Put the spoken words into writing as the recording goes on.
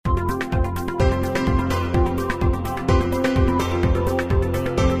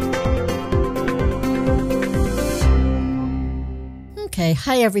Okay.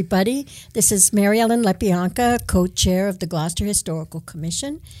 Hi, everybody. This is Mary Ellen Lepianka, co-chair of the Gloucester Historical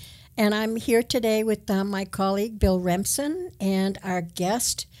Commission. And I'm here today with my colleague, Bill Remsen, and our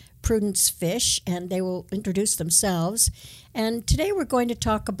guest, Prudence Fish, and they will introduce themselves. And today we're going to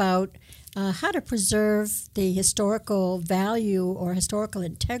talk about how to preserve the historical value or historical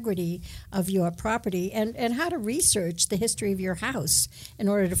integrity of your property and how to research the history of your house in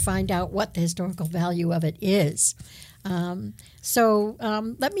order to find out what the historical value of it is.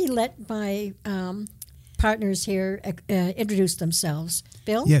 Let me let my partners here introduce themselves.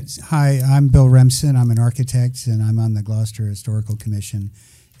 Bill? Yes. Hi, I'm Bill Remsen. I'm an architect, and I'm on the Gloucester Historical Commission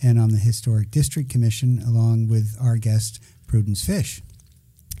and on the Historic District Commission, along with our guest, Prudence Fish.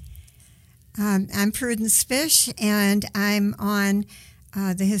 I'm Prudence Fish, and I'm on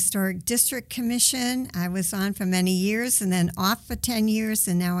the Historic District Commission. I was on for many years and then off for 10 years,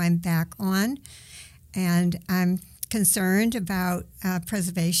 and now I'm back on. And I'm concerned about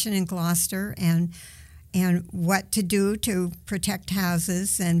preservation in Gloucester and what to do to protect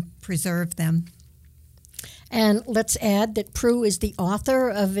houses and preserve them. And let's add that Prue is the author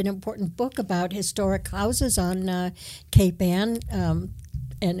of an important book about historic houses on Cape Ann.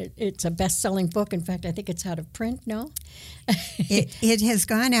 And it's a best-selling book. In fact, I think it's out of print, no? It has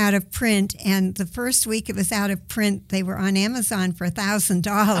gone out of print, and the first week it was out of print, they were on Amazon for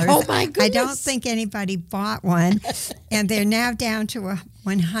 $1,000. Oh, my goodness. I don't think anybody bought one, and they're now down to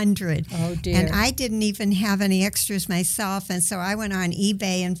 $100. Oh, dear. And I didn't even have any extras myself, and so I went on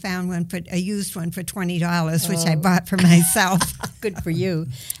eBay and found a used one for $20, which I bought for myself. Good for you.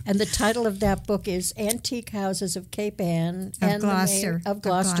 And the title of that book is Antique Houses of Cape Ann of Gloucester. Of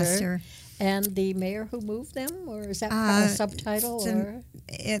Gloucester. And the mayor who moved them, or is that a subtitle?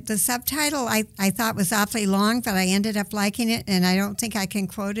 The subtitle I thought was awfully long, but I ended up liking it, and I don't think I can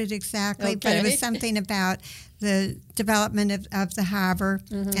quote it exactly, okay. But it was something about the development of the harbor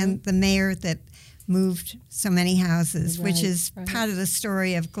and the mayor that moved so many houses, which is part of the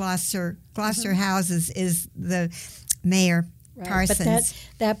story of Gloucester. Gloucester Houses is the mayor, Parsons. But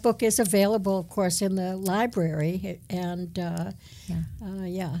that book is available, of course, in the library, and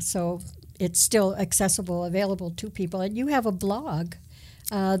so it's still accessible, available to people. And you have a blog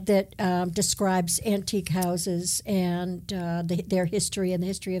that describes antique houses and their history and the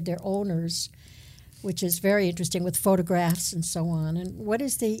history of their owners, which is very interesting with photographs and so on. And what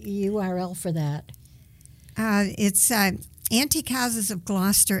is the URL for that? It's Antique Houses of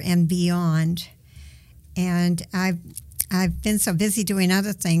Gloucester and Beyond. And I've been so busy doing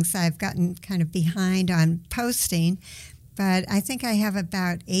other things, I've gotten kind of behind on posting. But I think I have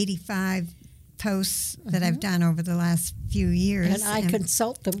about 85 posts that I've done over the last few years. And I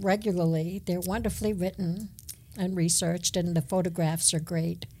consult them regularly. They're wonderfully written and researched, and the photographs are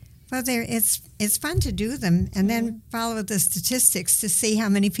great. Well, it's fun to do them and then follow the statistics to see how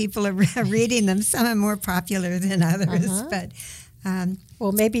many people are reading them. Some are more popular than others, but...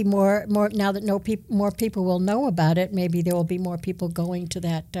 well, maybe more now that more people will know about it, maybe there will be more people going to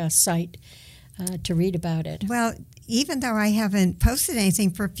that site to read about it. Well, even though I haven't posted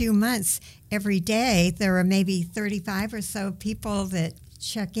anything for a few months, every day there are maybe 35 or so people that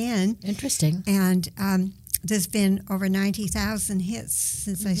check in. Interesting. And there's been over 90,000 hits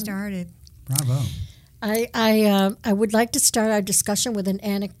since I started. Bravo. I would like to start our discussion with an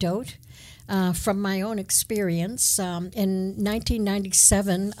anecdote. From my own experience, in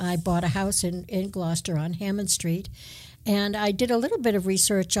 1997, I bought a house in Gloucester on Hammond Street, and I did a little bit of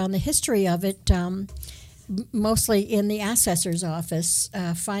research on the history of it, mostly in the assessor's office,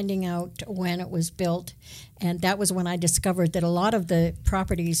 finding out when it was built. And that was when I discovered that a lot of the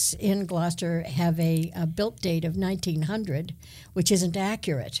properties in Gloucester have a built date of 1900, which isn't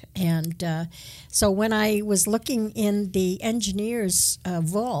accurate. And so when I was looking in the engineer's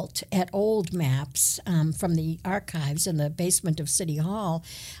vault at old maps from the archives in the basement of City Hall,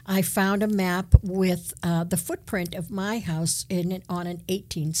 I found a map with the footprint of my house on an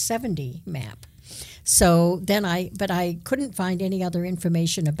 1870 map. So then I couldn't find any other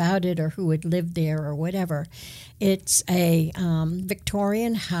information about it or who had lived there or whatever. It's a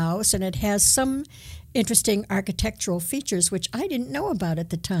Victorian house, and it has some interesting architectural features which I didn't know about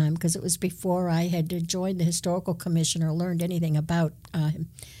at the time because it was before I had joined the Historical Commission or learned anything about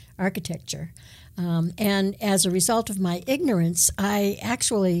architecture. And as a result of my ignorance, I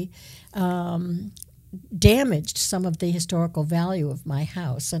actually damaged some of the historical value of my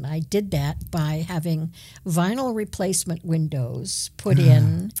house, and I did that by having vinyl replacement windows put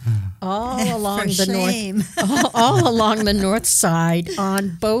in all along the north side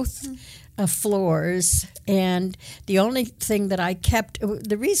on both floors, and the only thing that I kept,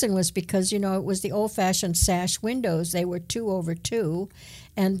 the reason was because, it was the old-fashioned sash windows. They were 2x2,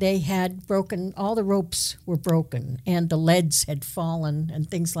 and they had broken, all the ropes were broken, and the leads had fallen and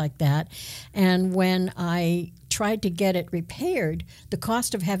things like that. And when I tried to get it repaired, the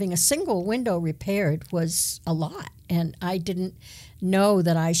cost of having a single window repaired was a lot, and I didn't know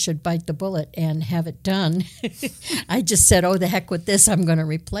that I should bite the bullet and have it done. I just said, oh, the heck with this, I'm going to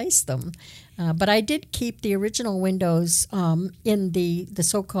replace them. But I did keep the original windows in the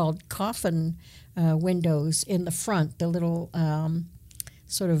so-called coffin windows in the front, the little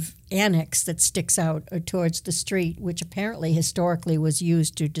sort of annex that sticks out towards the street, which apparently historically was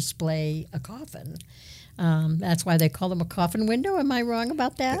used to display a coffin. That's why they call them a coffin window. Am I wrong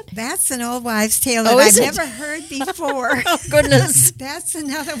about that? That's an old wives' tale that I've never heard before. Oh, goodness. That's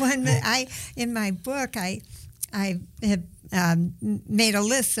another one that in my book, I have made a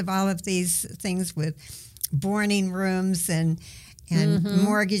list of all of these things with boarding rooms and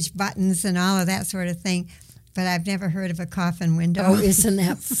mortgage buttons and all of that sort of thing. But I've never heard of a coffin window. Oh, isn't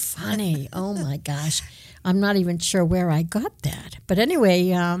that funny? Oh, my gosh. I'm not even sure where I got that. But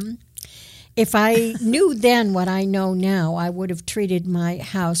anyway, if I knew then what I know now, I would have treated my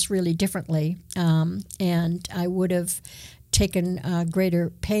house really differently, and I would have taken greater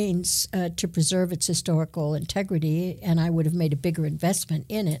pains to preserve its historical integrity, and I would have made a bigger investment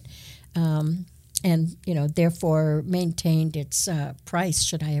in it, and therefore maintained its price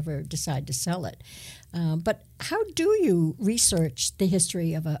should I ever decide to sell it. But how do you research the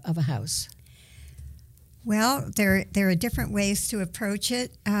history of a house? Well, there are different ways to approach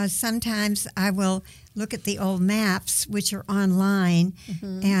it. Sometimes I will look at the old maps, which are online,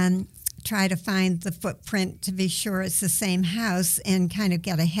 and try to find the footprint to be sure it's the same house and kind of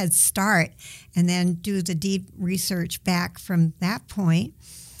get a head start, and then do the deed research back from that point.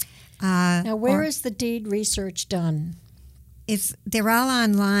 Now, where is the deed research done? They're all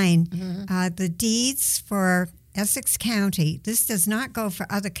online. The deeds for Essex County, this does not go for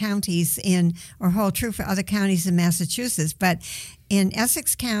other counties or hold true for other counties in Massachusetts, but in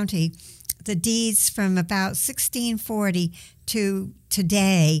Essex County, the deeds from about 1640 to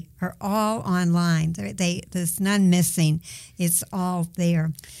today are all online. There's none missing. It's all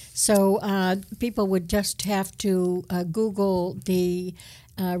there. So people would just have to Google the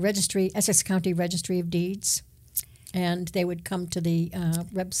Essex County Registry of Deeds, and they would come to the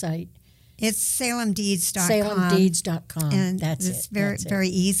website. It's salemdeeds.com. Salemdeeds.com. And that's it's it. very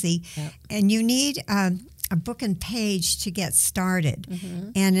easy. Yep. And you need a book and page to get started.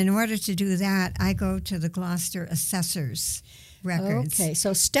 And in order to do that, I go to the Gloucester Assessor's records. Okay,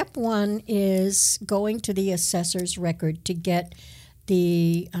 so step one is going to the assessor's record to get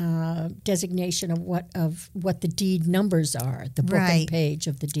the designation of what the deed numbers are, the book and page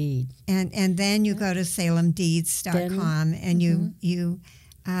of the deed. And then you go to salemdeeds.com and you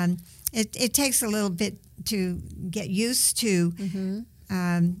it takes a little bit to get used to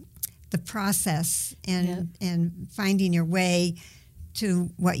the process and finding your way to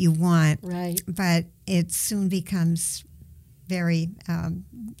what you want. Right. But it soon becomes very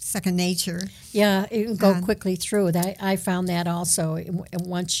second nature. Yeah, you can go quickly through it. I found that also. And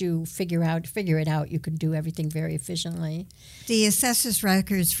once you figure it out, you can do everything very efficiently. The assessor's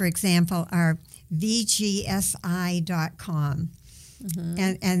records, for example, are vgsi.com.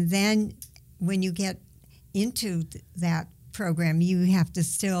 And then when you get into that program, you have to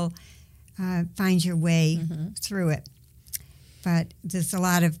still find your way through it. But there's a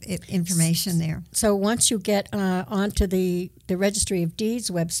lot of information there. So once you get onto the Registry of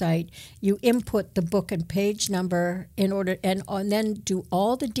Deeds website, you input the book and page number in order, and then do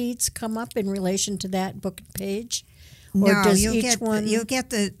all the deeds come up in relation to that book and page? Or no, does you'll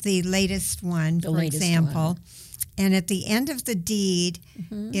get the latest one, for example. And at the end of the deed,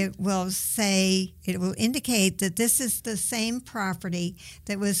 it will indicate that this is the same property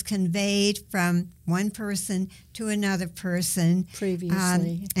that was conveyed from one person to another person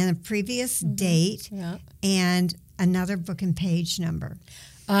previously, and a previous date, and another book and page number.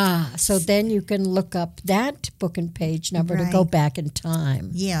 So then you can look up that book and page number to go back in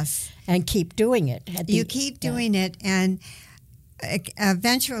time. Yes. And keep doing it. You keep doing it, and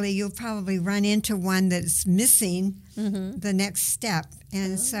eventually you'll probably run into one that's missing the next step.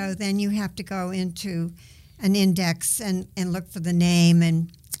 And so then you have to go into an index and look for the name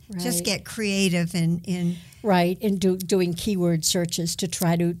and just get creative in doing keyword searches to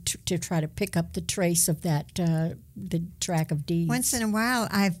try to pick up the trace of that the track of deeds. Once in a while,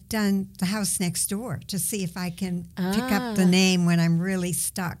 I've done the house next door to see if I can pick up the name when I'm really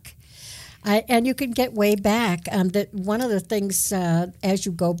stuck. And you can get way back. One of the things as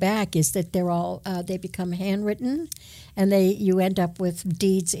you go back is that they become handwritten, and you end up with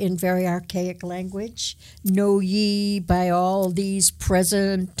deeds in very archaic language. Know ye by all these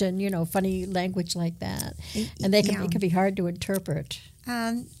present, and funny language like that. And it can be hard to interpret.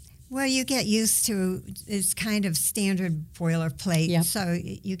 Well, you get used to it's kind of standard boilerplate, Yep. so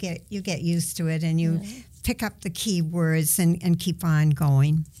you get used to it, and you pick up the key words and keep on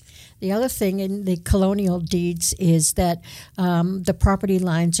going. The other thing in the colonial deeds is that the property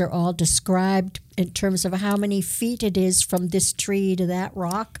lines are all described in terms of how many feet it is from this tree to that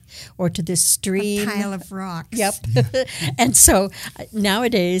rock or to this stream. A pile of rocks. Yep. And so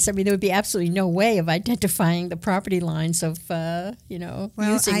nowadays, there would be absolutely no way of identifying the property lines of, using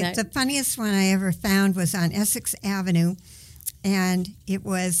that. The funniest one I ever found was on Essex Avenue, and it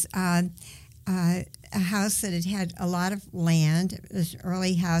was a house that had a lot of land. It was an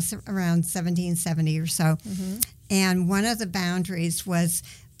early house around 1770 or so. Mm-hmm. And one of the boundaries was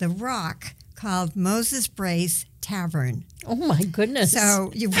the rock called Moses Brace Tavern. Oh, my goodness.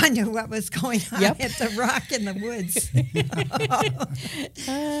 So you wonder what was going on Yep. at the rock in the woods.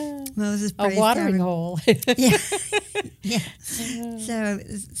 Moses Brace A watering Tavern. hole. Yeah. Yeah. So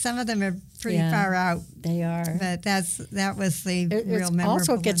some of them are pretty far out. They are. But that was the real memorable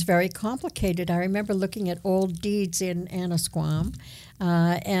also gets one. very complicated. I remember looking at old deeds in Annisquam,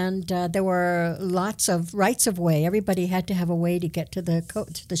 and there were lots of rights of way. Everybody had to have a way to get to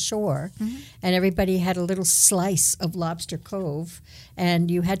the shore, Mm-hmm. and everybody had a little slice of Lobster Cove, and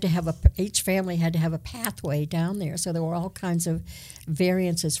you had to each family had to have a pathway down there. So there were all kinds of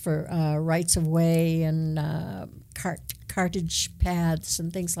variances for rights of way and cartage paths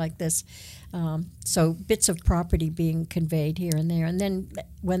and things like this. So bits of property being conveyed here and there. And then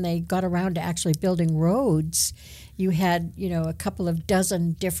when they got around to actually building roads, you had, a couple of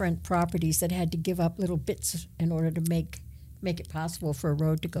dozen different properties that had to give up little bits in order to make it possible for a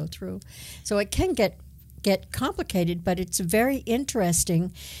road to go through. So it can get complicated, but it's very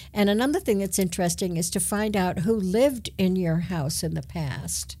interesting. And another thing that's interesting is to find out who lived in your house in the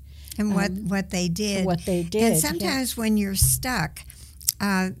past. And what they did. What they did. And sometimes when you're stuck,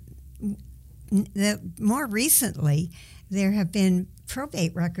 more recently, there have been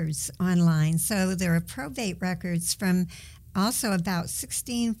probate records online. So there are probate records from also about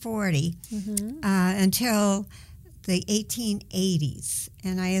 1640 until the 1880s.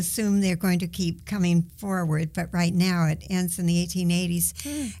 And I assume they're going to keep coming forward, but right now it ends in the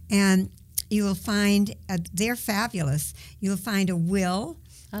 1880s. And you will find, they're fabulous, you'll find a will,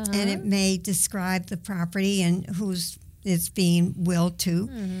 and it may describe the property and who's it's being willed to.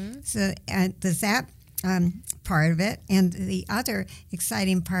 So there's that part of it. And the other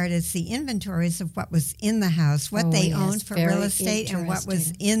exciting part is the inventories of what was in the house, what they owned for real estate and what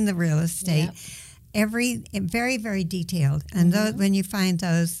was in the real estate. Yep. Very, very detailed. And when you find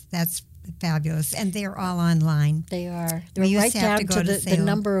those, that's fabulous. And they're all online. They are. They're right down to the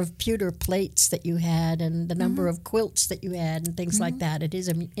number of pewter plates that you had and the number of quilts that you had and things like that. It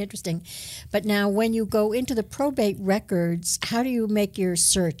is interesting. But now when you go into the probate records, how do you make your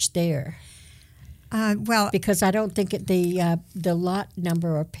search there? Because I don't think the lot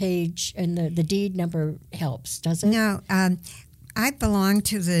number or page and the deed number helps, does it? No. I belong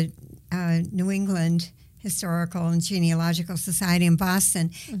to the New England Historical and Genealogical Society in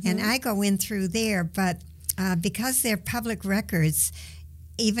Boston, and I go in through there, but because they're public records,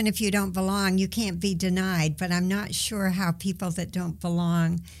 even if you don't belong, you can't be denied, but I'm not sure how people that don't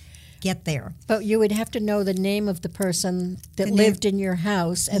belong get there. But you would have to know the name of the person that lived in your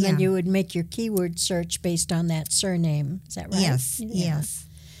house, and then you would make your keyword search based on that surname. Is that right? Yes.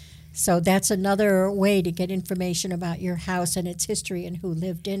 So that's another way to get information about your house and its history and who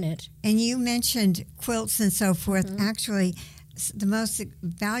lived in it. And you mentioned quilts and so forth. Actually, the most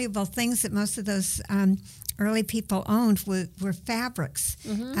valuable things that most of those early people owned were fabrics,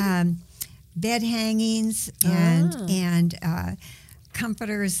 bed hangings, and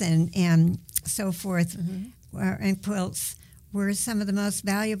comforters and so forth, and quilts were some of the most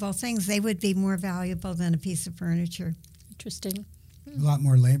valuable things. They would be more valuable than a piece of furniture. Interesting. A lot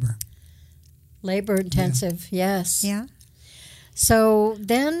more labor. Labor intensive, yes. Yeah. So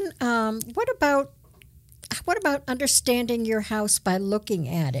then, what about understanding your house by looking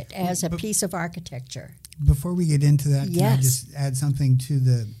at it as a piece of architecture? Before we get into that, can I Yes. just add something to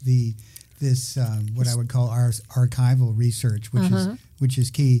this what I would call our archival research, which is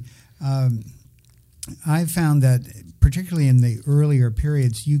key. I've found that particularly in the earlier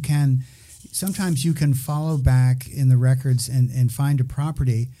periods, sometimes you can follow back in the records and find a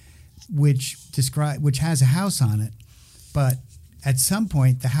property which has a house on it, but at some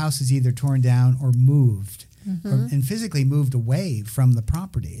point the house is either torn down or moved, and physically moved away from the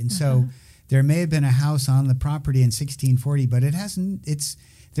property. And so there may have been a house on the property in 1640, but it hasn't.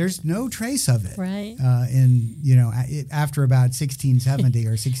 There's no trace of it. Right. After about 1670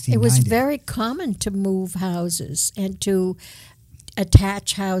 or 1690. It was very common to move houses and to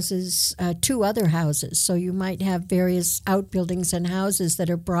attach houses to other houses. So you might have various outbuildings and houses that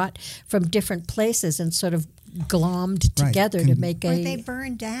are brought from different places and sort of glommed together to make or they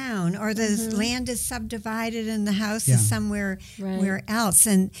burn down, or the land is subdivided and the house is somewhere where else.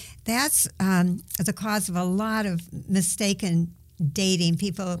 And that's the cause of a lot of mistaken dating.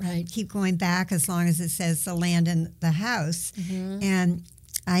 People keep going back as long as it says the land and the house. And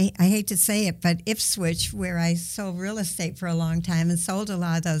I hate to say it, but Ipswich, where I sold real estate for a long time and sold a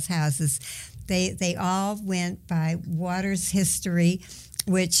lot of those houses, they all went by Waters History,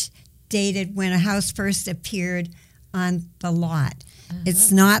 which dated when a house first appeared on the lot. It's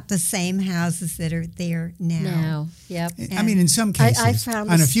not the same houses that are there now. Yep. I mean, in some cases, I found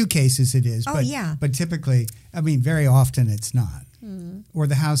on a few cases it is, but typically, I mean, very often it's not. Or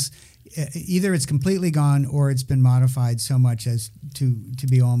the house, either it's completely gone or it's been modified so much as to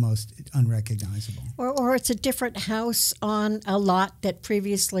be almost unrecognizable. Or it's a different house on a lot that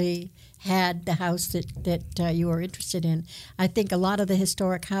previously had the house that you were interested in. I think a lot of the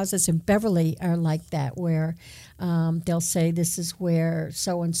historic houses in Beverly are like that, where they'll say this is where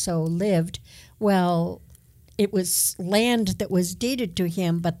so-and-so lived. Well, it was land that was deeded to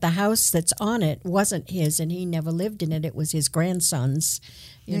him, but the house that's on it wasn't his, and he never lived in it. It was his grandson's.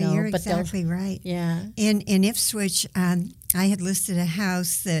 You're exactly right. Yeah. In Ipswich, I had listed a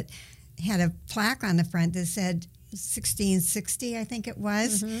house that had a plaque on the front that said 1660, I think it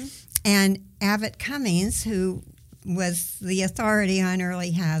was. And Abbott Cummings, who was the authority on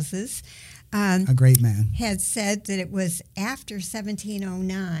early houses, a great man, had said that it was after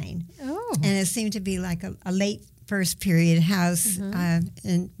 1709. Oh. And it seemed to be like a late first period house,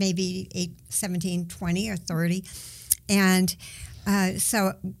 in maybe 1720 or 30. And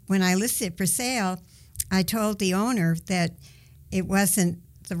so when I listed it for sale, I told the owner that it wasn't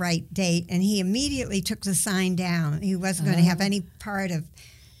the right date, and he immediately took the sign down. He wasn't going to have any part of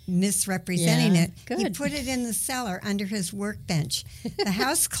misrepresenting it. Good. He put it in the cellar under his workbench. The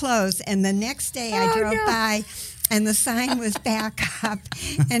house closed, and the next day I drove by, and the sign was back up,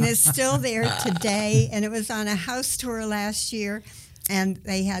 and it's still there today. And it was on a house tour last year, and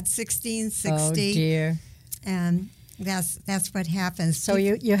they had 1660. Oh, dear. And that's what happens. So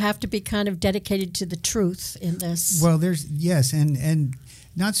you have to be kind of dedicated to the truth in this. Well, there's and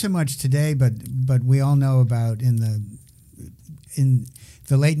not so much today, but we all know about in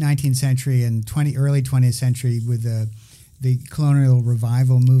the late 19th century and early 20th century with the colonial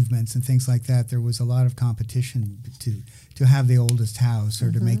revival movements and things like that. There was a lot of competition to have the oldest house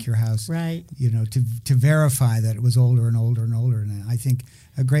or to make your house right. To verify that it was older and older and older. And I think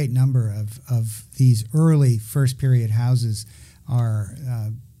a great number of these early first period houses are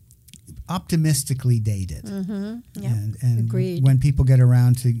optimistically dated. Yep. And Agreed. when people get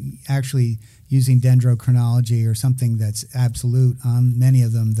around to actually using dendrochronology or something that's absolute on many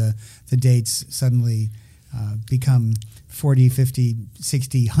of them, the dates suddenly become 40, 50,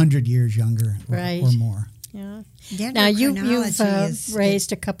 60, 100 years younger or more. Yeah. Now, you've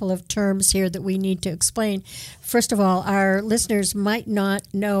raised a couple of terms here that we need to explain. First of all, our listeners might not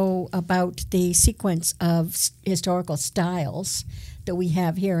know about the sequence of historical styles that we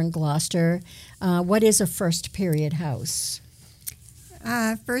have here in Gloucester. What is a first period house?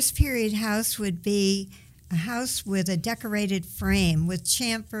 First period house would be a house with a decorated frame with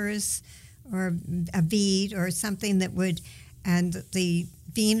chamfers or a bead or something that would, and the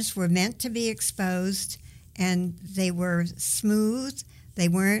beams were meant to be exposed, and they were smooth, they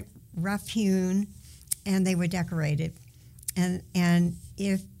weren't rough-hewn, and they were decorated. And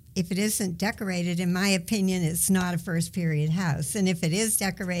if it isn't decorated, in my opinion, it's not a first period house. And if it is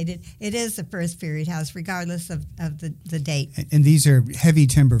decorated, it is a first period house, regardless of the date. And these are heavy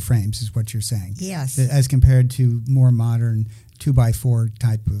timber frames, is what you're saying. Yes. As compared to more modern 2x4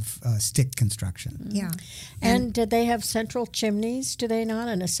 type of stick construction. Yeah. And did they have central chimneys, do they not,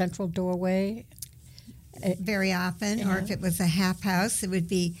 and a central doorway? Very often, or if it was a half house, it would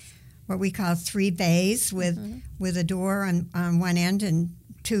be what we call 3 bays with a door on one end and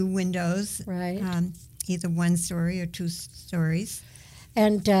 2 windows, right? Either 1 story or 2 stories.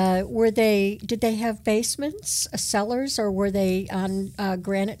 And did they have basements, cellars, or were they on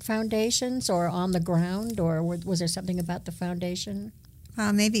granite foundations or on the ground, or was there something about the foundation?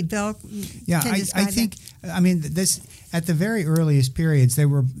 Maybe Bill. Yeah, I think. I mean, this at the very earliest periods,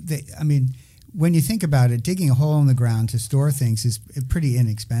 when you think about it, digging a hole in the ground to store things is pretty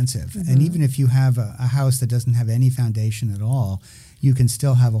inexpensive. And even if you have a house that doesn't have any foundation at all, you can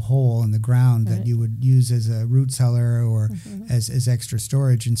still have a hole in the ground that you would use as a root cellar or as extra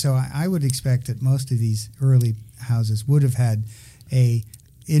storage. And so I would expect that most of these early houses would have had a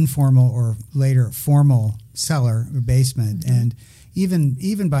informal or later formal cellar or basement. And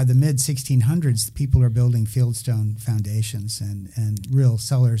even by the mid 1600s, people are building fieldstone foundations and real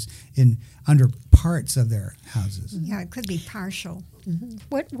cellars under parts of their houses. Yeah, it could be partial.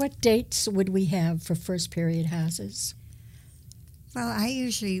 What dates would we have for first period houses? Well, I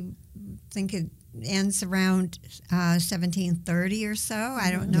usually think it ends around 1730 or so.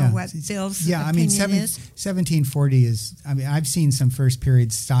 I don't know what Bill's opinion is. 1740 is, I've seen some first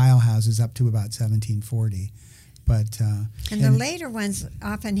period style houses up to about 1740. But, and the later ones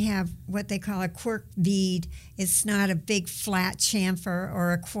often have what they call a quirk bead. It's not a big flat chamfer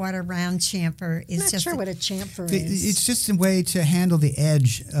or a quarter round chamfer. I'm not sure what a chamfer is. It's just a way to handle the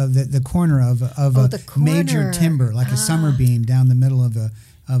edge of the corner of a major timber, like a summer beam down the middle of a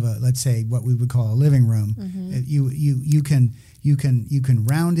let's say what we would call a living room. You can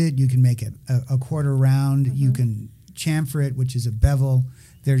round it. You can make it a quarter round. You can chamfer it, which is a bevel.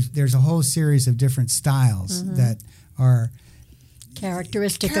 There's a whole series of different styles that are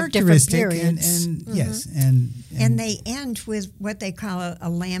characteristic of different periods. And they end with what they call a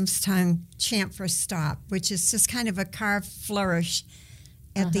lamb's tongue chamfer stop, which is just kind of a carved flourish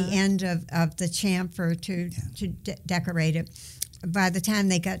at the end of the chamfer to decorate it. By the time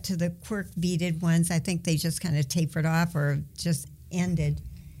they got to the quirk beaded ones, I think they just kind of tapered off or just ended.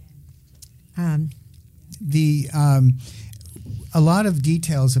 A lot of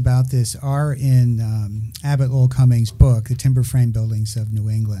details about this are in Abbott Lowell Cummings' book, The Timber Frame Buildings of New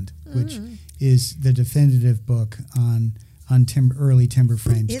England, which is the definitive book on early timber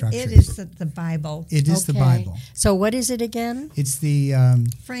frame structures. It is the Bible. It is the Bible. So what is it again? It's the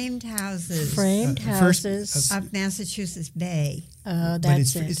framed houses. Framed houses of Massachusetts Bay.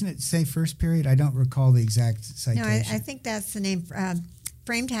 That's it. Isn't it say first period? I don't recall the exact citation. No, I think that's the name.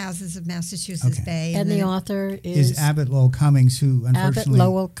 Framed Houses of Massachusetts Bay. And the author is Abbott Lowell Cummings, who unfortunately Abbott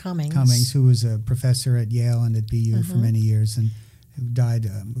Lowell Cummings, who was a professor at Yale and at BU for many years and who died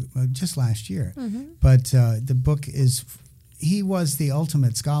just last year. But the book is. He was the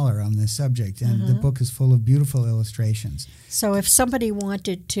ultimate scholar on this subject, and the book is full of beautiful illustrations. So if somebody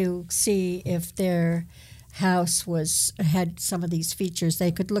wanted to see if their house had some of these features, they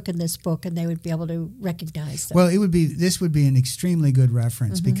could look in this book and they would be able to recognize them. Well, this would be an extremely good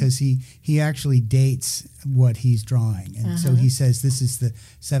reference because he actually dates what he's drawing. And so he says this is the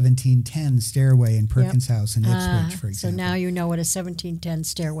 1710 stairway in Perkins House in Ipswich, for example. So now you know what a 1710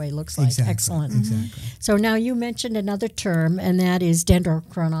 stairway looks like. Exactly. Excellent. Exactly. So now you mentioned another term, and that is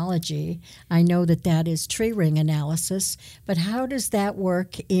dendrochronology. I know that is tree ring analysis, but how does that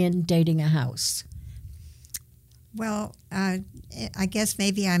work in dating a house? Well, I guess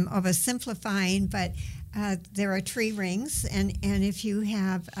maybe I'm oversimplifying, but there are tree rings, and if you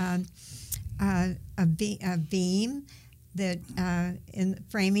have a beam that in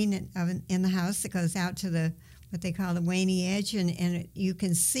framing in the house that goes out to what they call the waney edge, and you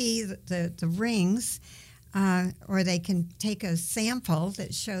can see the rings, or they can take a sample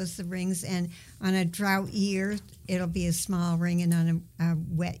that shows the rings, and on a drought year it'll be a small ring, and on a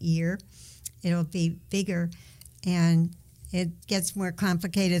wet year it'll be bigger. And it gets more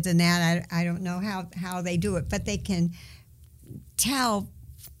complicated than that. I don't know how they do it, but they can tell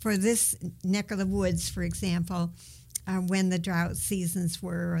for this neck of the woods, for example, when the drought seasons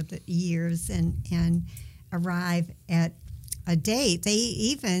were or the years and arrive at a date. They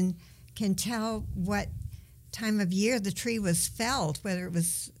even can tell what time of year the tree was felled, whether it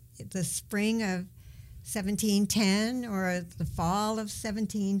was the spring of 1710 or the fall of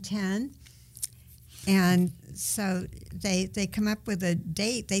 1710. And so they come up with a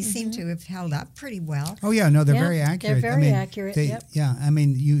date. They seem to have held up pretty well. Oh yeah, no, they're very accurate. They're very accurate. Yeah, I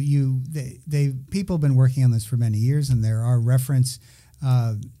mean, people have been working on this for many years, and there are reference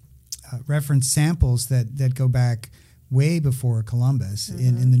samples that go back way before Columbus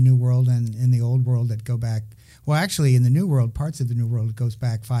in the New World and in the Old World that go back. Well, actually, in the New World, parts of the New World, it goes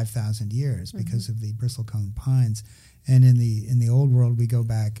back 5,000 years because of the bristlecone pines, and in the Old World, we go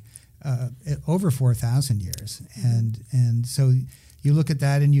back. Over 4,000 years, and so you look at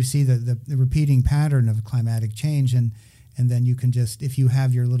that and you see the repeating pattern of climatic change, and then you can just, if you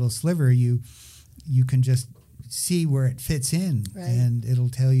have your little sliver, you can just see where it fits in, Right. and it'll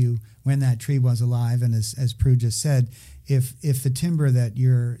tell you when that tree was alive. And as Prue just said, if the timber that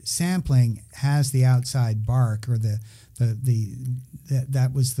you're sampling has the outside bark, or that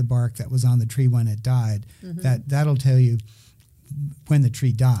was the bark that was on the tree when it died, that'll tell you when the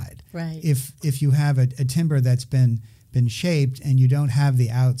tree died. Right. If you have a timber that's been shaped and you don't have the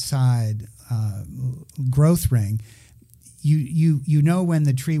outside growth ring, you know when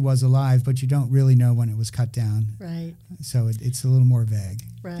the tree was alive, but you don't really know when it was cut down. Right. So it's a little more vague.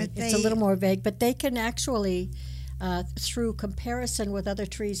 Right. But It's a little more vague, but they can actually, through comparison with other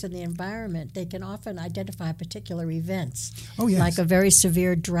trees in the environment, they can often identify particular events. Oh, yes. Like a very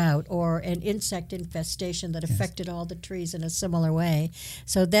severe drought or an insect infestation that affected all the trees in a similar way.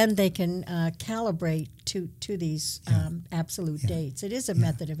 So then they can calibrate to these absolute dates. It is a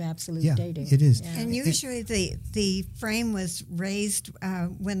method of absolute dating. It is. Yeah. And usually the frame was raised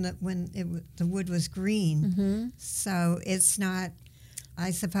when the wood was green. So it's not.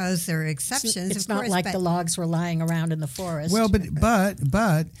 I suppose there are exceptions. It's of not course, like but the logs were lying around in the forest. Well,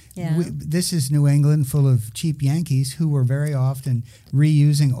 but Yeah. this is New England, full of cheap Yankees who were very often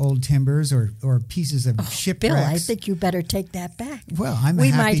reusing old timbers or pieces of shipwrecks. Bill, I think you better take that back. Well, I'm we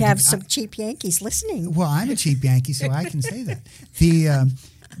happy might to- have some cheap Yankees listening. Well, I'm a cheap Yankee, so I can say that.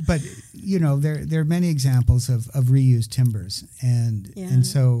 But you know, there are many examples of reused timbers, and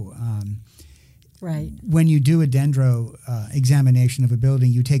so. Right. When you do a dendro examination of a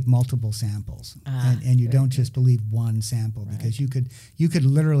building, you take multiple samples, and you don't just believe one sample, because you could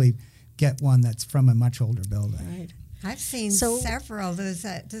literally get one that's from a much older building. Right. I've seen several. There's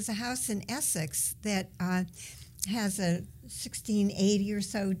a house in Essex that has a 1680 or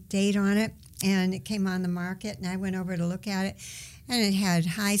so date on it, and it came on the market, and I went over to look at it, and it had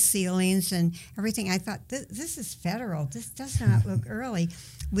high ceilings and everything. I thought, this is federal. This does not look early.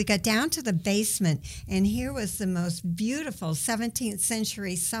 We got down to the basement, and here was the most beautiful 17th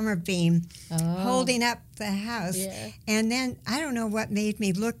century summer beam holding up the house. Yeah. And then I don't know what made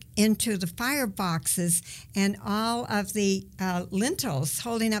me look into the fireboxes and all of the lintels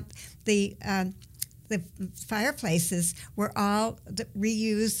holding up the fireplaces were all the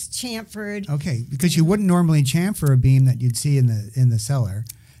reused chamfered. Okay, because you wouldn't normally chamfer a beam that you'd see in the cellar,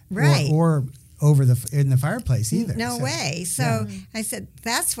 Right. or over in the fireplace either. No So, way. So I said,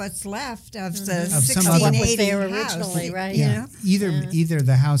 that's what's left of the Of some other- 1680 What was there house, originally, right? You Yeah, know? either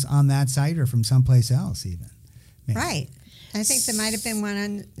the house on that site or from someplace else, even. Maybe. Right. I think there might have been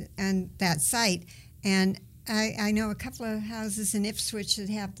one on that site. And I know a couple of houses in Ipswich that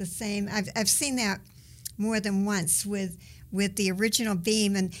have the same. I've seen that more than once with the original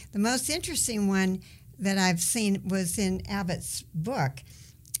beam. And the most interesting one that I've seen was in Abbott's book.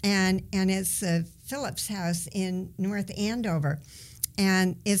 And it's a Phillips house in North Andover.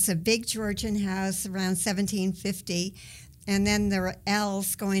 And it's a big Georgian house around 1750. And then there are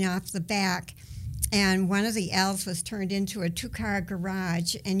L's going off the back. And one of the L's was turned into a two-car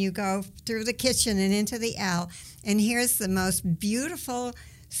garage. And you go through the kitchen and into the L. And here's the most beautiful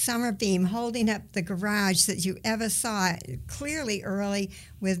summer beam holding up the garage that you ever saw, clearly early,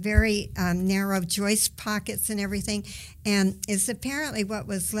 with very narrow joist pockets and everything. And it's apparently what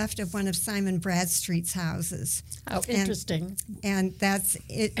was left of one of Simon Bradstreet's houses. How interesting. And that's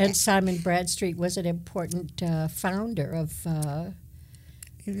it. And Simon Bradstreet was an important founder of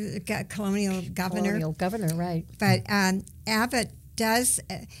Colonial governor. Right. But Abbott does,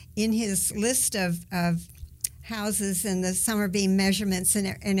 in his list of houses and the summer beam measurements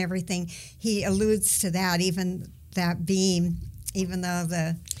and everything, he alludes to that beam, even though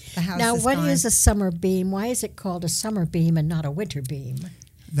the house Now, is what gone. is a summer beam? Why is it called a summer beam and not a winter beam?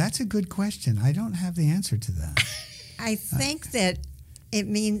 That's a good question. I don't have the answer to that. I think that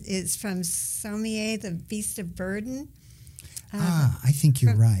it's from Sommier, the Beast of Burden. I think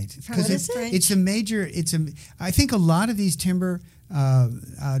you're right, because what is it? it's a major. I think a lot of these timber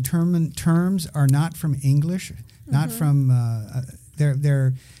terms are not from English, not from.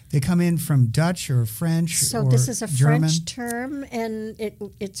 They come in from Dutch or French. So or this is a German. French term, and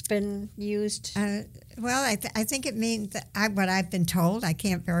it's been used. Well, I think it means that what I've been told, I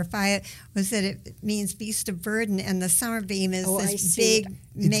can't verify it, was that it means Beast of Burden, and the summer beam is I this see. big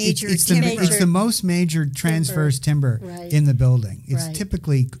major It's timber. the most major transverse timber Right. in the building. It's Right.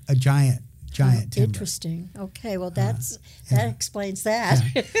 typically a giant timber. Interesting. Okay, well that explains that.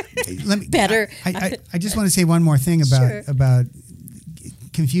 Let me, Better. I just want to say one more thing Sure. about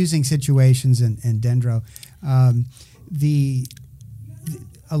confusing situations and dendro.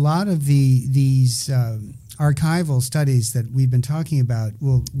 A lot of these archival studies that we've been talking about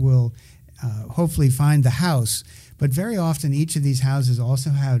will hopefully find the house. But very often, each of these houses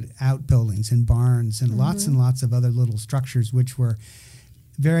also had outbuildings and barns and lots of other little structures, which were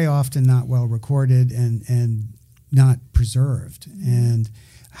very often not well recorded and not preserved. And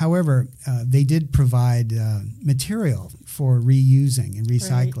however, they did provide material for reusing and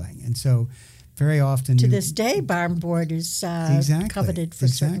recycling. And so very often... To this day, barn board is coveted for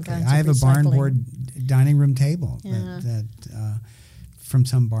certain kinds of recycling. I have a barn board dining room table that from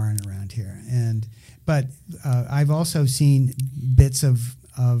some barn around here. But I've also seen bits of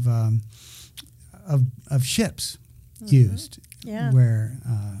ships used where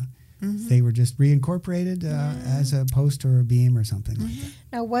they were just reincorporated as a post or a beam or something like that.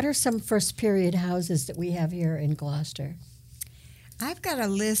 Now, what are some first period houses that we have here in Gloucester? I've got a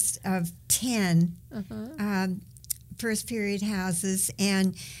list of 10 first period houses,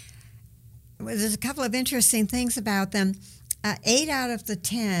 and there's a couple of interesting things about them. 8 out of the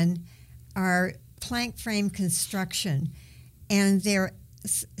 10 are plank frame construction, and they're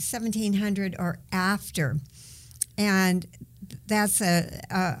 1700 or after. And that's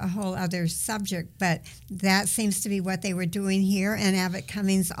a whole other subject, but that seems to be what they were doing here. And Abbott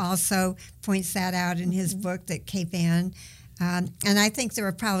Cummings also points that out in his book, that Cape Ann. And I think there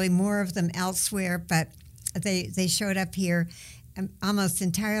were probably more of them elsewhere, but they showed up here almost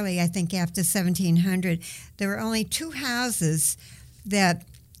entirely, I think, after 1700. There were only 2 houses that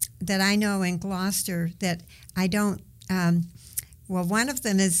I know in Gloucester that I don't. Well, one of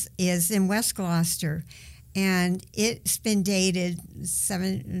them is in West Gloucester, and it's been dated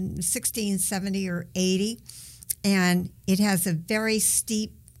 1670 or 80, and it has a very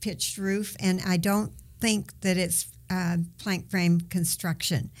steep pitched roof, and I don't think that it's plank frame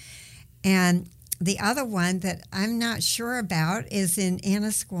construction. And the other one that I'm not sure about is in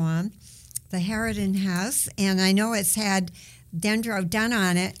Annisquam, the Harridan House, and I know it's had dendro done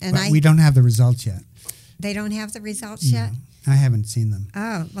on it. And we don't have the results yet. They don't have the results yet? I haven't seen them.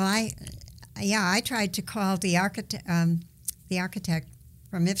 Oh, well, I tried to call the architect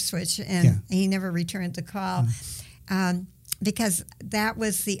from Ipswich, and he never returned the call, because that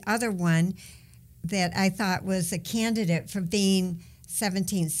was the other one that I thought was a candidate for being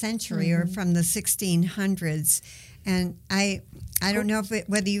 17th century or from the 1600s. And I don't know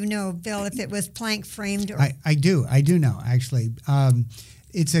whether you know, Bill, if it was plank framed or... I do know, actually.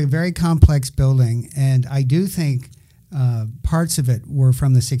 It's a very complex building, and I do think parts of it were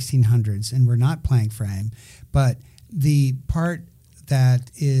from the 1600s and were not plank frame. But the part that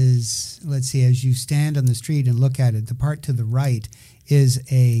is, let's see, as you stand on the street and look at it, the part to the right is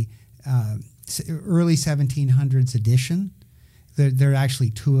a early 1700s addition. There are actually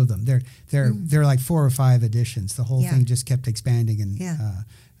 2 of them. They're like 4 or 5 additions. The whole thing just kept expanding in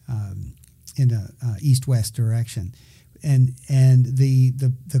a east-west direction. And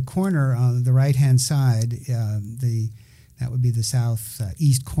the corner on the right-hand side, that would be the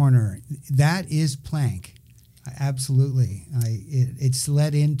south-east corner, that is plank. Absolutely. It's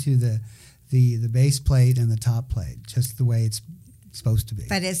let into the base plate and the top plate, just the way it's supposed to be.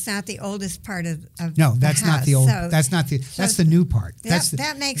 But it's not the oldest part of no, that's the not house. the old. So, that's the new part.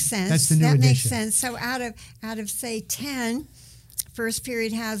 That makes sense. That's the new that addition. Makes sense. So out of say 10 first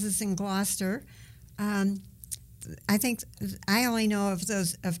period houses in Gloucester, I think I only know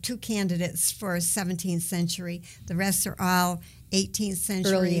of 2 candidates for 17th century. The rest are all 18th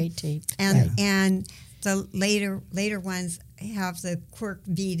century, early 18th, and the later ones have the cork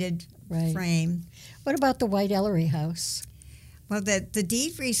beaded frame. What about the White Ellery House? Well, the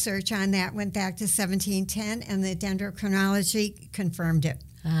deed research on that went back to 1710, and the dendrochronology confirmed it.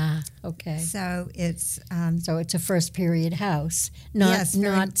 Ah, okay. So it's a first period house, not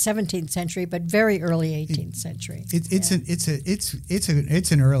 17th century, but very early 18th century. It's an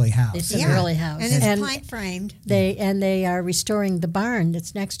early house. It's an early house, and it's plank framed. They are restoring the barn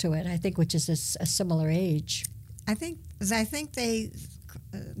that's next to it, I think, which is a similar age. I think they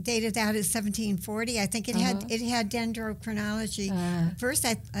dated that as 1740. I think it had dendrochronology. First,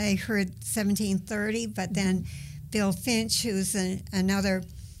 I heard 1730, but then Bill Finch, who's another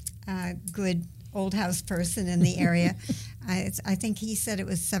good old house person in the area, I think he said it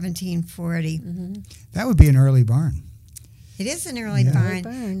was 1740. That would be an early barn. It is an early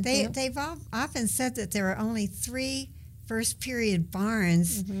barn. They've often said that there are only 3 first period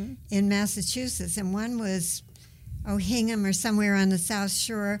barns in Massachusetts, and one was Hingham or somewhere on the South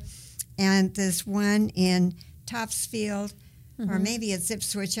Shore, and there's one in Topsfield, or maybe it's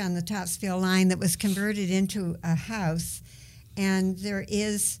Ipswich on the Topsfield line, that was converted into a house. And there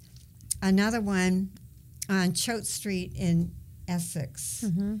is another one on Choate Street in Essex.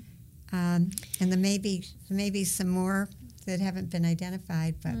 And there may be some more that haven't been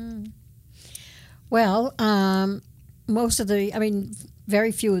identified, but Well,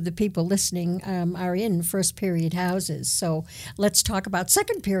 very few of the people listening are in first period houses. So let's talk about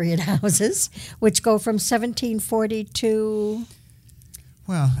second period houses, which go from 1740 to.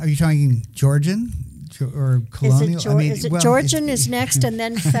 Well, are you talking Georgian or colonial? Is it Georgian is next and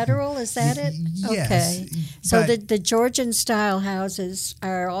then federal? Is that it? Yes. Okay. So the Georgian style houses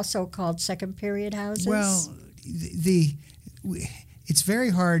are also called second period houses? Well, it's very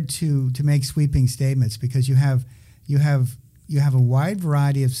hard to make sweeping statements because you have a wide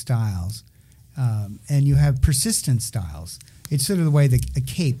variety of styles, and you have persistent styles. It's sort of the way a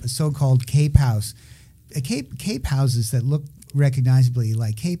so-called Cape house, Cape houses that look recognizably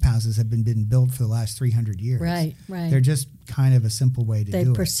like Cape houses have been built for the last 300 years. Right. They're just kind of a simple way to do it.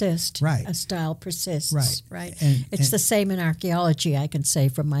 They persist. Right. A style persists. Right. It's the same in archaeology, I can say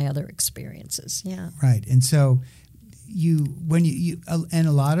from my other experiences. Yeah. Right. And so and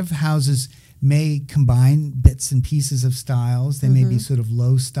a lot of houses may combine bits and pieces of styles. They may be sort of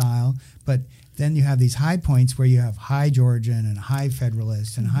low style, but then you have these high points where you have high Georgian and high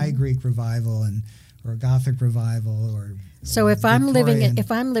Federalist and high Greek revival or Gothic revival or. So if I'm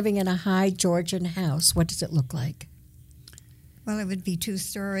living in a high Georgian house, what does it look like? Well, it would be 2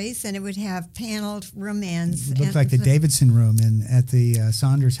 stories, and it would have paneled room ends. It looks like the Davidson room at the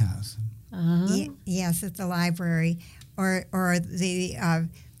Saunders house. Yes, at the library, or the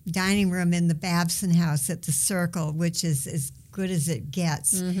dining room in the Babson house at the Circle, which is as good as it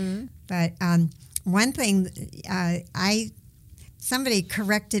gets. But one thing somebody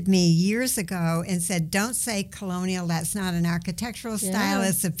corrected me years ago and said, don't say colonial. That's not an architectural style.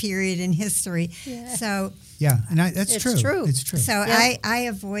 It's a period in history. Yeah. So and that's true. It's true. So I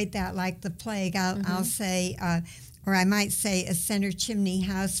avoid that like the plague. I'll say, or I might say a center chimney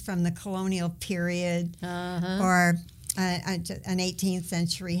house from the colonial period, or an 18th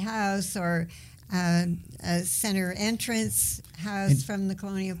century house, or a center entrance house from the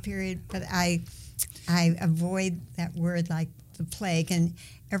colonial period. But I avoid that word like the plague, and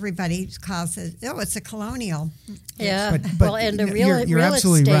everybody calls it, it's a colonial. Yeah, but and the you're real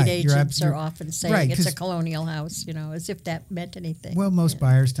absolutely estate right. agents are often saying right, it's a colonial house, as if that meant anything. Well, most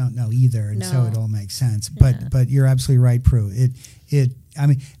buyers don't know either, and so it all makes sense. Yeah. But you're absolutely right, Prue.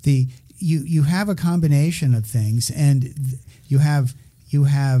 You have a combination of things, and you have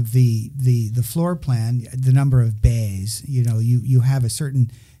the floor plan, the number of bays. You have a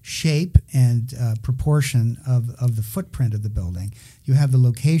certain shape and proportion of the footprint of the building. You have the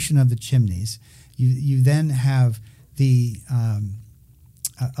location of the chimneys. You then have a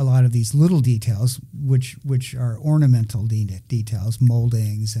lot of these little details, which are ornamental details,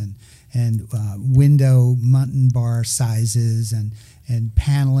 moldings and window mutton bar sizes and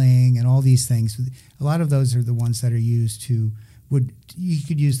paneling and all these things. A lot of those are the ones that are used you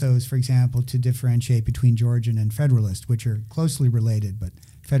could use those, for example, to differentiate between Georgian and Federalist, which are closely related, but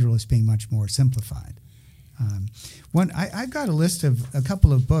Federalist being much more simplified. I've got a list of a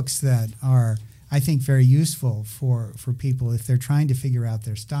couple of books that are, I think, very useful for people if they're trying to figure out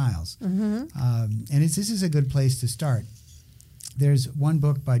their styles. And this is a good place to start. There's one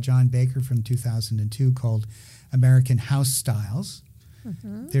book by John Baker from 2002 called American House Styles.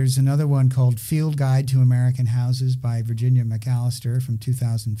 There's another one called Field Guide to American Houses by Virginia McAllister from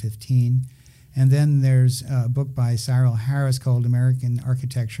 2015. And then there's a book by Cyril Harris called American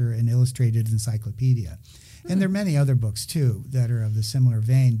Architecture, an Illustrated Encyclopedia. And there are many other books, too, that are of the similar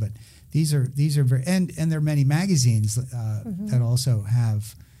vein. But these are very, and there are many magazines that also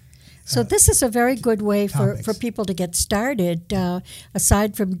have. So this is a very good way for people to get started.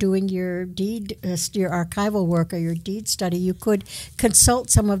 Aside from doing your your archival work or your deed study, you could consult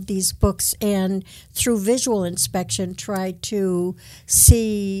some of these books and through visual inspection try to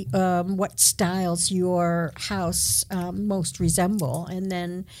see what styles your house most resemble. And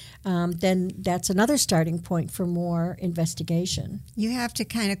then that's another starting point for more investigation. You have to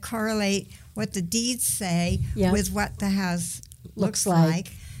kind of correlate what the deeds say with what the house looks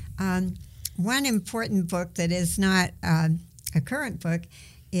like. One important book that is not a current book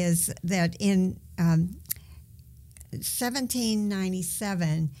is that in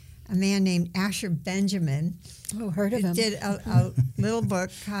 1797, a man named Asher Benjamin heard of him. did a little book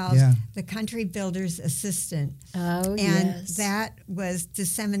called The Country Builder's Assistant. Oh, and that was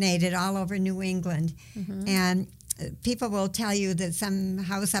disseminated all over New England. And people will tell you that some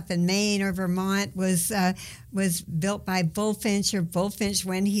house up in Maine or Vermont was built by Bullfinch, or Bullfinch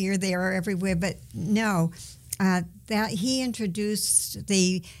went here, there, or everywhere. But no, that he introduced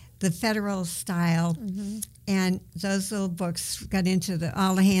the federal style, and those little books got into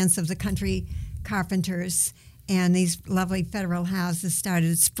all the hands of the country carpenters, and these lovely federal houses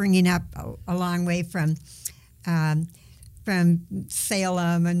started springing up a long way from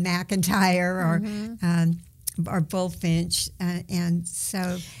Salem and McIntyre or Bullfinch, and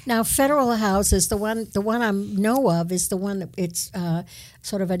so now federal houses. The one I know of is the one that it's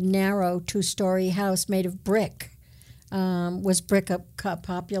sort of a narrow 2-story house made of brick. Was brick a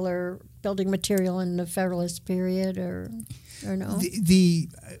popular building material in the Federalist period, or no?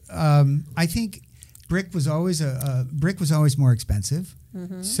 I think brick was always more expensive,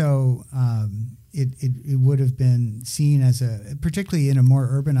 so it would have been seen as particularly in a more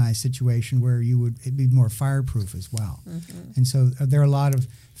urbanized situation where it'd be more fireproof as well. And so there are a lot of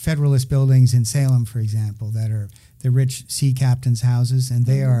Federalist buildings in Salem, for example, that are the rich sea captains' houses, and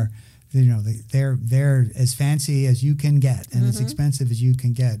they are. They're as fancy as you can get and as expensive as you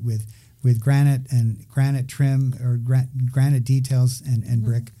can get with granite trim or granite details and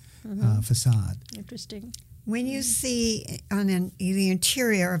brick facade. Interesting. When you see on the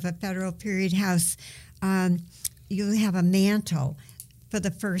interior of a federal period house, you have a mantle for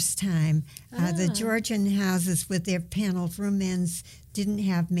the first time. The Georgian houses with their paneled room ends didn't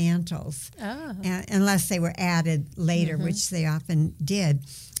have mantles unless they were added later, which they often did.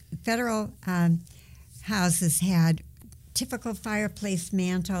 Federal houses had typical fireplace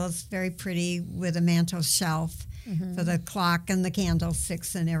mantles, very pretty, with a mantel shelf for the clock and the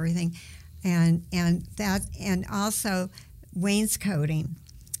candlesticks and everything, and also wainscoting.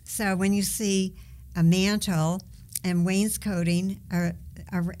 So when you see a mantel and wainscoting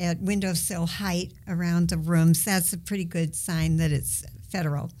at windowsill height around the rooms, that's a pretty good sign that it's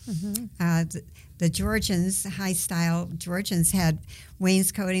federal. The Georgians, high-style Georgians, had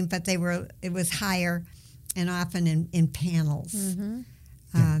wainscoting, but it was higher and often in panels.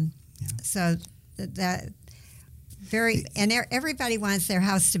 So that and everybody wants their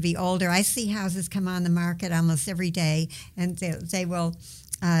house to be older. I see houses come on the market almost every day, and they'll say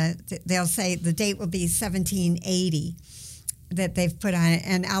the date will be 1780 that they've put on it,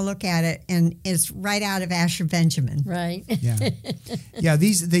 and I'll look at it, and it's right out of Asher Benjamin. Right. Yeah.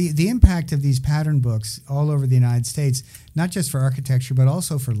 The impact of these pattern books all over the United States, not just for architecture but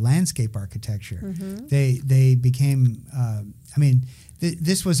also for landscape architecture. They became.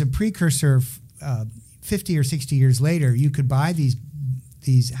 This was a precursor. 50 or 60 years later, you could buy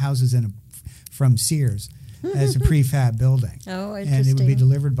these houses from Sears as a prefab building. Oh, interesting. And it would be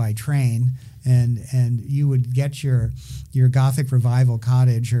delivered by train. And you would get your Gothic Revival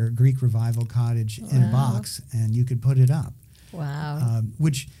cottage or Greek Revival cottage in a box, and you could put it up. Wow.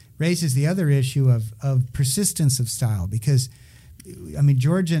 Which raises the other issue of persistence of style, because,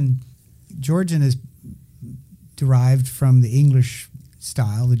 Georgian is derived from the English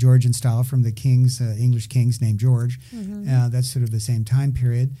style, the Georgian style from the kings, English kings named George. That's sort of the same time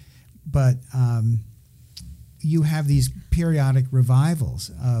period. But you have these periodic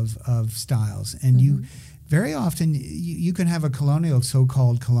revivals of styles, and you very often you can have a colonial,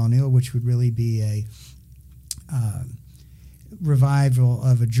 so-called colonial, which would really be a revival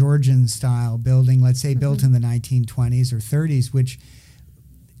of a Georgian style building, let's say built in the 1920s or 30s, which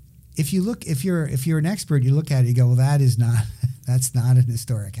if you're an expert, you look at it, you go, well, that's not an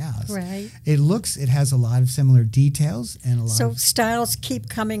historic house. Right. It has a lot of similar details and a lot So styles keep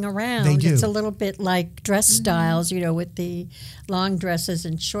coming around. They do. It's a little bit like dress styles, with the long dresses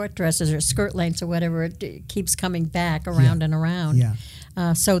and short dresses or skirt lengths or whatever. It keeps coming back around and around. Yeah.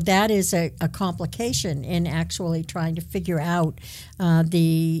 So that is a complication in actually trying to figure out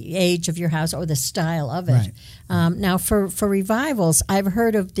the age of your house or the style of it. Right. Now, for revivals, I've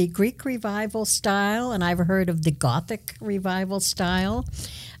heard of the Greek Revival style, and I've heard of the Gothic Revival style.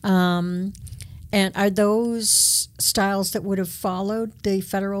 And are those styles that would have followed the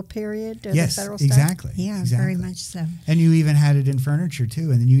federal period? Yes, the federal style? exactly. Yeah, exactly. very much so. And you even had it in furniture,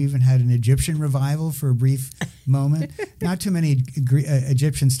 too. And then you even had an Egyptian revival for a brief moment. Not too many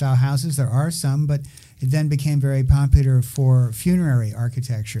Egyptian-style houses. There are some, but it then became very popular for funerary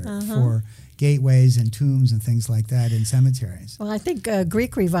architecture, for gateways and tombs and things like that in cemeteries. Well, I think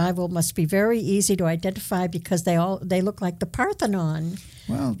Greek Revival must be very easy to identify because they look like the Parthenon.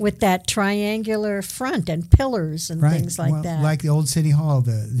 Well, with that triangular front and pillars and things like that. Like the old City Hall,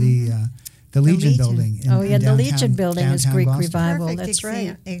 the Legion building. The Legion building is Greek Gloucester. Revival. Perfect That's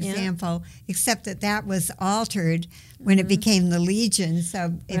right. Example, except that was altered when it became the Legion.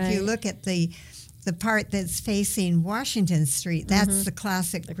 So if you look at the part that's facing Washington Street, that's the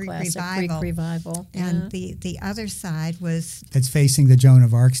classic Greek Revival. And the other side was that's facing the Joan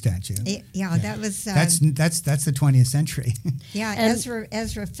of Arc statue. That was that's the 20th century.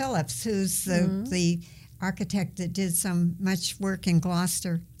 Ezra Phillips, who's the architect that did much work in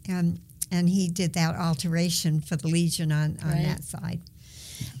Gloucester, and and he did that alteration for the Legion on Right. that side.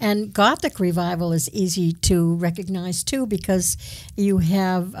 And Gothic revival is easy to recognize too, because you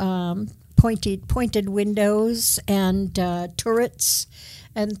have pointed windows and turrets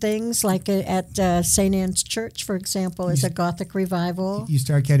and things like at St. Anne's Church, for example, is a Gothic revival. You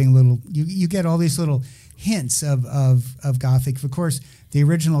start getting you get all these little hints of Gothic. Of course, the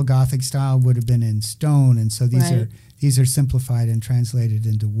original Gothic style would have been in stone, and so these are simplified and translated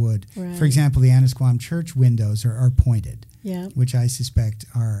into wood. Right. For example, the Annisquam Church windows are pointed, Yeah. which I suspect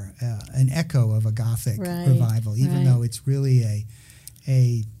are an echo of a Gothic Right. revival, even Right. though it's really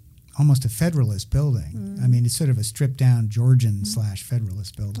a almost a Federalist building. I mean, it's sort of a stripped down Georgian /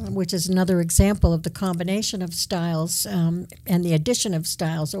 Federalist building. Which is another example of the combination of styles and the addition of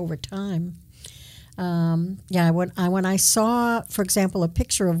styles over time. When I saw, for example, a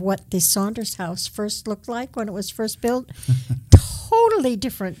picture of what the Saunders house first looked like when it was first built, totally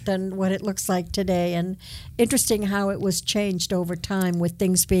different than what it looks like today, and interesting how it was changed over time with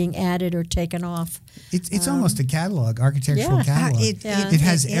things being added or taken off. It's almost a catalog, architectural Yeah. catalog. It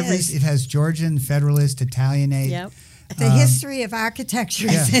has is. It has Georgian, Federalist, Italianate. Yep. The history of architecture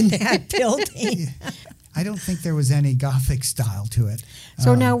is in that building. I don't think there was any Gothic style to it.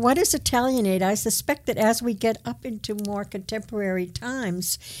 So now, what is Italianate? I suspect that as we get up into more contemporary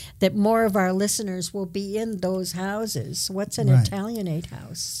times, that more of our listeners will be in those houses. What's an Right. Italianate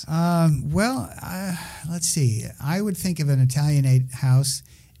house? Let's see. I would think of an Italianate house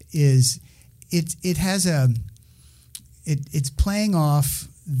it has it's playing off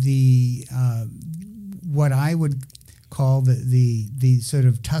the what I would call the sort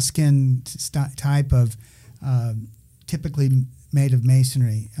of Tuscan type of typically made of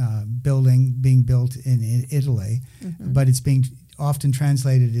masonry building being built in Italy, but it's being often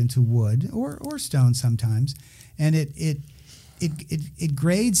translated into wood or stone sometimes, and it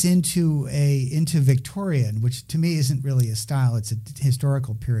grades into Victorian, which to me isn't really a style; it's a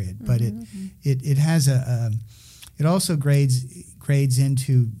historical period. But it has it also grades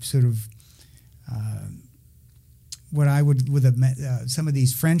into sort of what I would with some of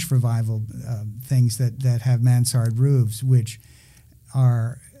these French revival things that have mansard roofs, which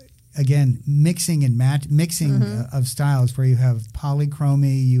are again mixing of styles, where you have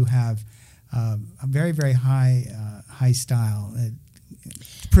polychromy, you have a very very high style.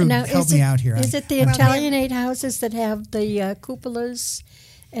 Help me out here. Is it the Italianate houses that have the cupolas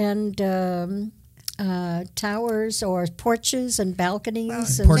and towers or porches and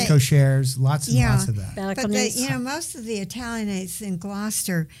balconies? And porte cocheres, lots and lots of that. Balconies. But most of the Italianates in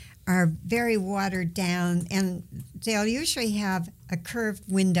Gloucester are very watered down, and they'll usually have a curved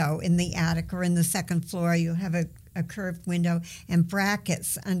window in the attic or in the second floor. You'll have a curved window and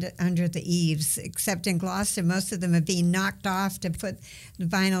brackets under the eaves, except in Gloucester, most of them are being knocked off to put the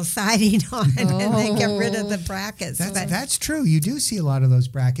vinyl siding on, and they get rid of the brackets. That's true. You do see a lot of those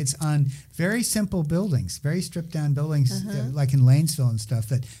brackets on very simple buildings, very stripped down buildings, like in Lanesville and stuff,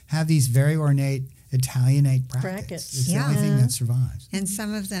 that have these very ornate Italianate brackets. It's the only thing that survives. And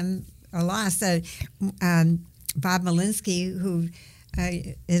some of them are lost. Bob Malinsky, who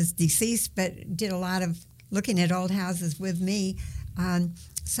is deceased but did a lot of looking at old houses with me,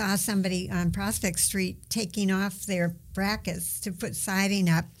 saw somebody on Prospect Street taking off their brackets to put siding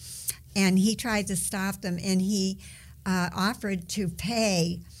up, and he tried to stop them, and he offered to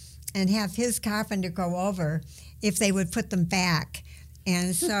pay and have his carpenter go over if they would put them back.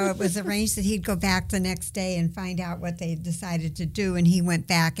 And so it was arranged that he'd go back the next day and find out what they decided to do, and he went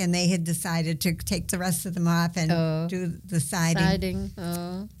back, and they had decided to take the rest of them off and do the siding.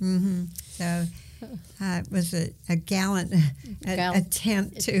 So it was a gallant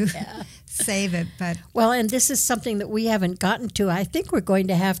attempt to save it. But well, and this is something that we haven't gotten to. I think we're going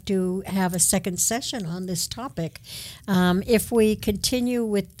to have a second session on this topic. If we continue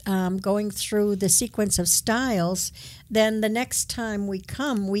with going through the sequence of styles, then the next time we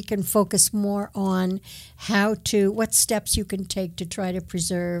come, we can focus more on what steps you can take to try to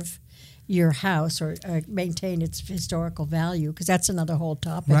preserve your house or maintain its historical value, because that's another whole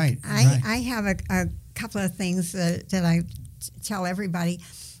topic. Right. I have a couple of things that I tell everybody.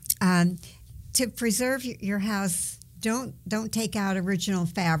 To preserve your house, don't take out original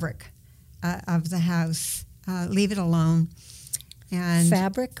fabric of the house. Leave it alone. And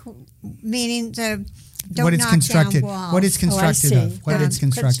fabric, meaning don't what it's knock constructed, down walls. what it's constructed of, what it's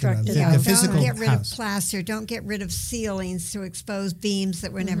constructed of, constructed the physical Don't get rid house. of plaster. Don't get rid of ceilings to expose beams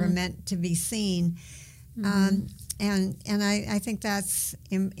that were never meant to be seen. And I think that's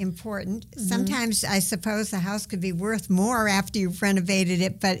important. Sometimes I suppose the house could be worth more after you've renovated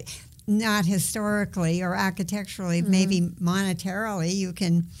it, but not historically or architecturally. Maybe monetarily, you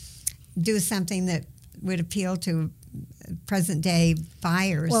can do something that would appeal to present day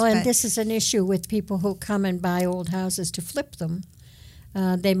buyers. Well, and this is an issue with people who come and buy old houses to flip them.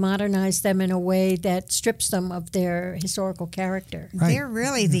 They modernize them in a way that strips them of their historical character. Right. They're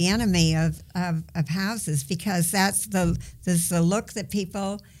really the enemy of houses, because that's the look that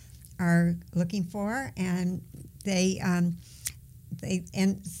people are looking for, and they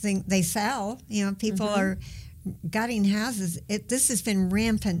sell. You know, people are gutting houses. This has been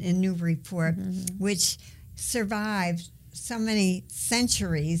rampant in Newburyport, which survived so many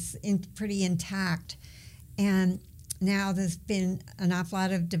centuries pretty intact, and now there's been an awful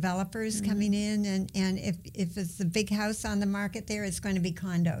lot of developers coming in, and if it's a big house on the market there, it's going to be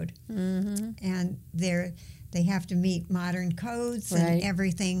condoed, and they have to meet modern codes, and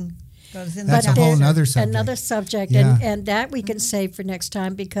everything goes in. That's the a whole dumpster. other subject. Another subject, Yeah. and that we can save for next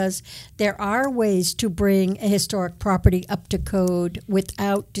time, because there are ways to bring a historic property up to code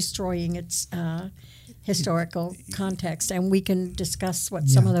without destroying its historical context, and we can discuss what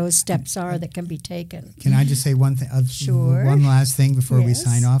some of those steps are that can be taken. Can I just say one thing? Sure. One last thing before we Yes.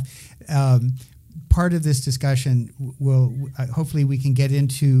 sign off. Part of this discussion will hopefully we can get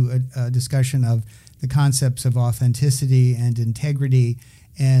into a discussion of the concepts of authenticity and integrity,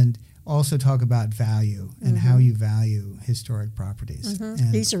 and also talk about value and how you value historic properties.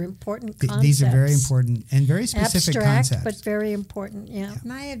 And These are important concepts. these are very important and very specific Abstract, concepts. but very important, yeah.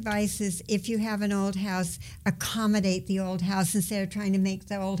 My advice is, if you have an old house, accommodate the old house instead of trying to make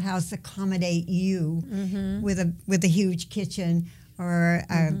the old house accommodate you with a huge kitchen or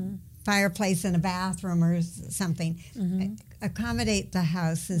a fireplace and a bathroom or something. Accommodate the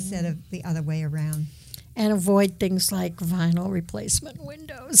house instead of the other way around. And avoid things like vinyl replacement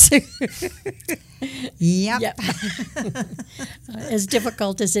windows. Yep. As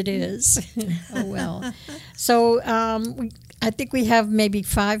difficult as it is. Oh, well. So I think we have maybe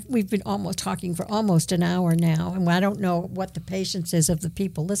 5. We've been almost talking for almost an hour now, and I don't know what the patience is of the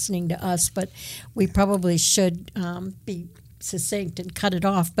people listening to us, but we probably should be succinct and cut it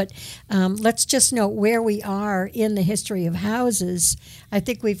off. But let's just note where we are in the history of houses. I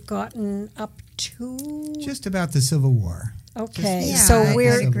think we've gotten up to Just about the Civil War. Okay, Yeah, so I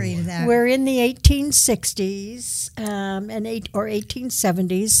we're agree to that. we're in the 1860s or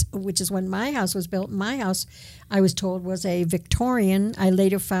 1870s, which is when my house was built. My house, I was told, was a Victorian. I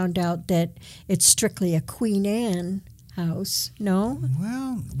later found out that it's strictly a Queen Anne house. No,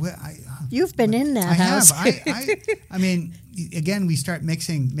 Well, you've been in that I house. have. I mean, again, we start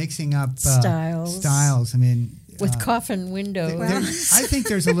mixing up Styles. I mean, with coffin windows. I think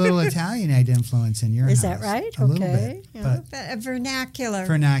there's a little Italianate influence in your house. Is that right? A little Okay, bit, yeah. But a vernacular. but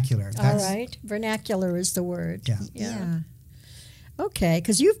vernacular. All That's- right, vernacular is the word. Yeah. Yeah. Okay,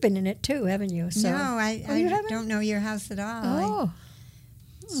 because you've been in it too, haven't you? So, No, I you haven't? don't know your house at all. Oh,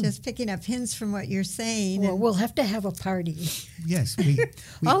 It's just picking up hints from what you're saying. well, and we'll have to have a party. Yes,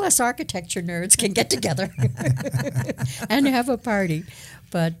 All us architecture nerds can get together and have a party.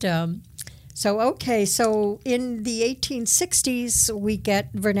 But so in the 1860s, we get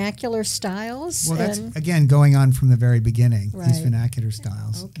vernacular styles. well, that's and again going on from the very beginning. These Right. vernacular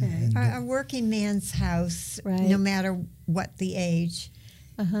styles. Okay. And, a working man's house, Right. no matter what the age,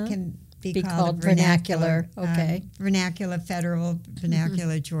 uh-huh. can be Be called, called a vernacular. vernacular, okay. Vernacular federal,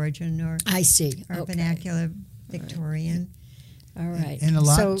 vernacular Georgian, or I see. or Okay. vernacular Victorian. All right. and a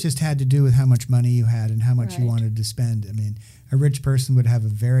lot So- just had to do with how much money you had and how much you Right. wanted to spend. I mean, a rich person would have a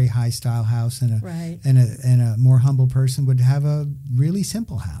very high style house, and Right. and a more humble person would have a really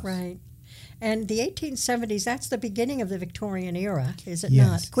simple house. Right. And the 1870s, that's the beginning of the Victorian era, is it Yes,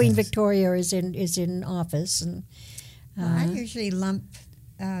 not? Queen yes. Victoria is in office. And I usually lump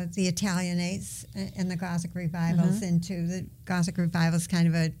the Italianates and the Gothic revivals into the Gothic revivals, kind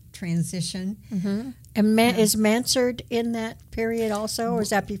of a transition. And is Mansard in that period also, or is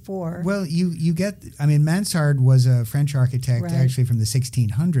that before? Well, you get. I mean, Mansard was a French architect, Right. actually from the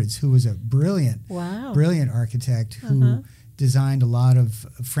 1600s, who was a brilliant architect who designed a lot of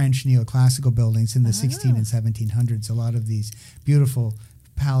French neoclassical buildings in the 16 and 1700s. A lot of these beautiful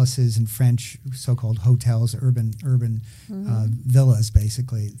palaces and French so-called hotels, urban villas,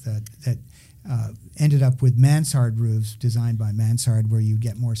 basically that ended up with mansard roofs designed by Mansard, where you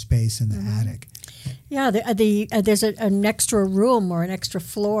get more space in the attic. Yeah, there's an extra room or an extra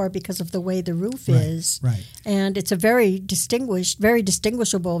floor because of the way the roof is. Right. And it's a very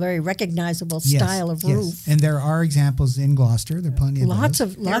distinguishable, very recognizable Yes, style of yes. roof. And there are examples in Gloucester. There are plenty of Lots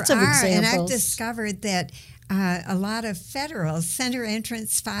those. of lots There of are, examples. and I've discovered that a lot of federals, center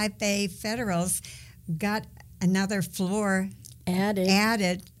entrance 5 bay federals, got another floor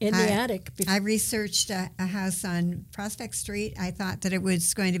added in the attic. I researched a house on Prospect Street. I thought that it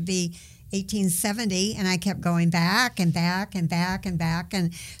was going to be 1870, and I kept going back and back and back and back,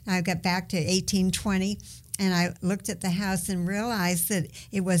 and I got back to 1820, and I looked at the house and realized that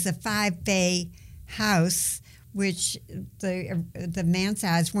it was a 5-bay house, which the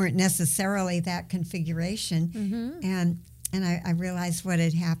mansards weren't necessarily that configuration, and I realized what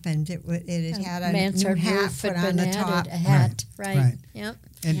had happened. It had a new hat put on the top. A hat, right. Yep.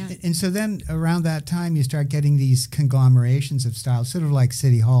 And so then around that time you start getting these conglomerations of styles, sort of like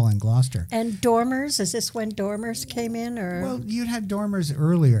City Hall in Gloucester. And dormers, is this when dormers came in? Or Well, you'd had dormers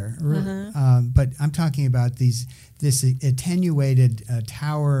earlier, but I'm talking about this attenuated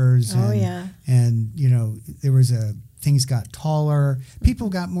towers. And, there was things got taller. People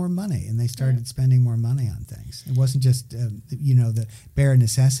got more money, and they started spending more money on things. It wasn't just, the bare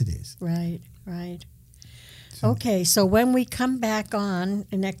necessities. Right. Okay, so when we come back on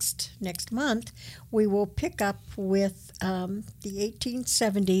next month, we will pick up with the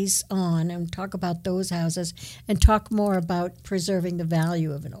 1870s on and talk about those houses and talk more about preserving the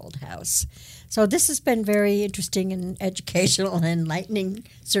value of an old house. So this has been very interesting and educational and enlightening,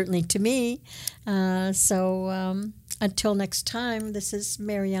 certainly to me. Until next time, this is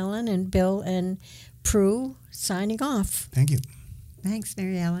Mary Ellen and Bill and Prue signing off. Thank you. Thanks,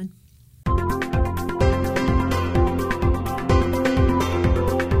 Mary Ellen.